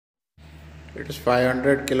It is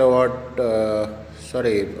 500 kilowatt,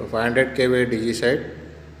 500 KVA DG set,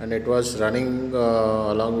 and it was running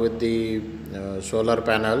along with the solar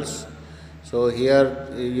panels. So here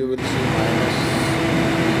you will see minus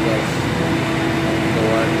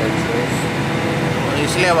kilowatt that shows.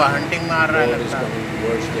 इसलिए वह hunting मार रहा है लगता है।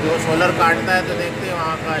 जो solar काटता है तो देखते हैं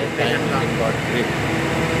वहाँ का स्टेशन का।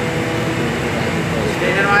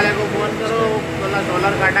 स्टेशन वाले को फोन करो, बोला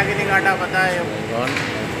सोलर काटा कि नहीं काटा पता है।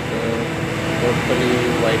 Totally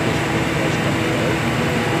white is was coming out.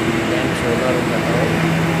 Then solar cut out.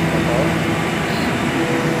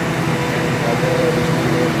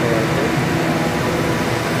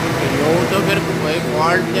 वो तो फिर वही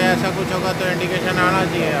फॉल्ट या ऐसा कुछ होगा तो इंडिकेशन आना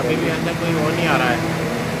चाहिए। अभी भी ऐसा कोई हो नहीं आ रहा है,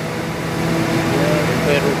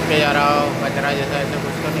 फिर रुक के जा रहा हो कचरा जैसा, ऐसा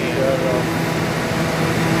कुछ तो नहीं है।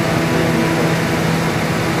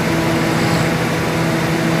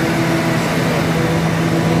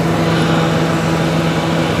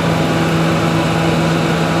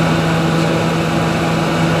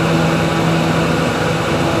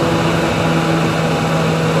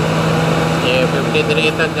 ये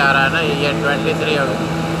 53 तक जा रहा है ना, ये 23।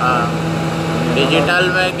 हाँ, डिजिटल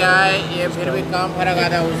में क्या है, ये फिर भी कम फर्क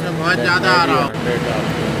आता है, उसमें बहुत ज़्यादा आ रहा हो।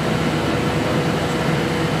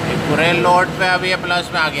 पूरे लोड पे अभी ये प्लस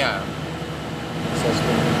में आ गया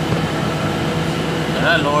है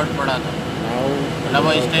ना, लोड पड़ा था मतलब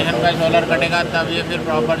वो स्टेशन का सोलर कटेगा तब ये फिर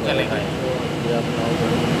प्रॉपर चलेगा।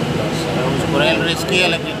 पूरे रिस्की है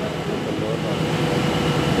लेकिन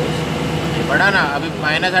ये बड़ा ना, अभी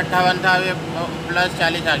 -58 था, अभी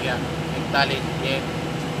 +40 आ गया, 41। ये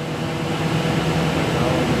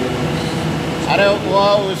अरे वो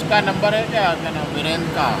उसका नंबर है क्या नाम, वीरेंद्र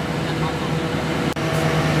का।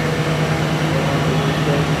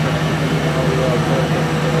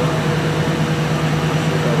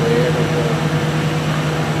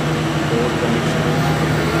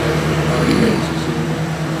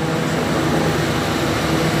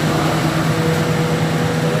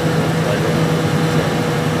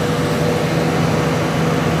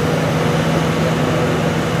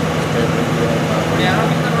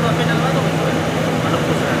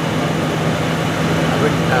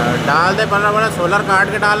 डाल दे बड़ा सोलर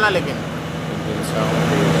काट के डालना, लेकिन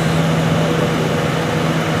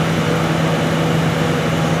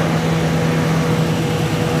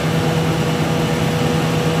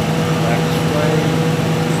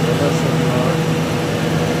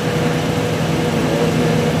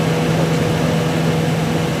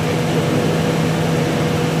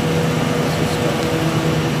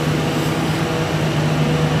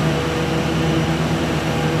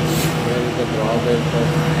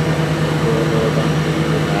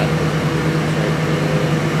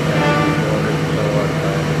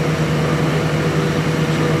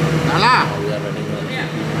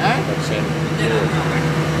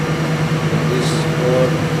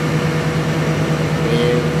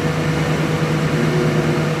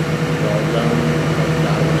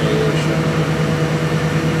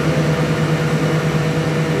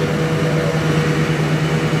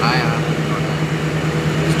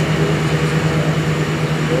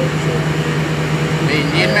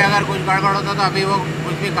इंजन में अगर कुछ गड़बड़ होता तो अभी वो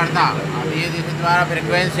कुछ भी करता। अभी ये जिसके द्वारा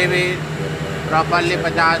फ्रिक्वेंसी भी प्रॉपरली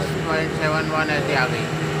 50.71 ऐसी आ गई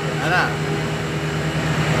है ना।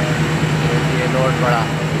 ये लोड पड़ा,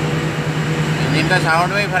 इंजन का साउंड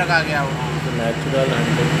में ही फर्क आ गया। वो नेचुरल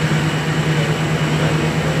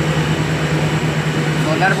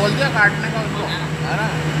सोलर बोल दिया काटने का उसको, है ना।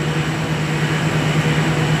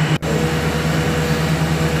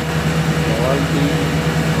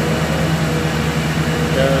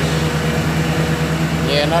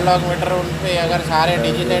 ये एनालॉग मीटर उन पे अगर सारे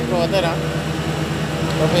डिजिटेट पे होते ना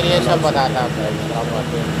तो फिर ये सब बताता है।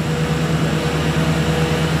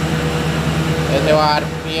 जैसे वो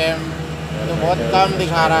RPM तो बहुत कम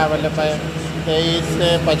दिखा रहा है, मतलब 23 से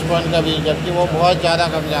 55 का भी, जबकि वो बहुत ज़्यादा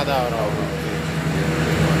कम ज़्यादा हो रहा होगा।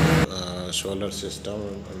 solar system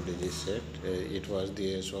DG set, it was the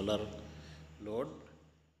solar load.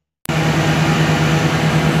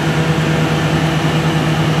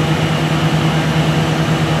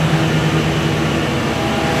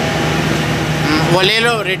 वो ले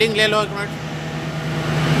लो, रीडिंग ले लो 1 मिनट।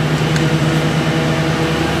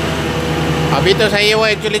 अभी तो सही है, वो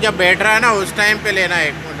एक्चुअली जब बैठ रहा है ना उस टाइम पे लेना है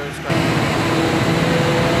 1 मिनट।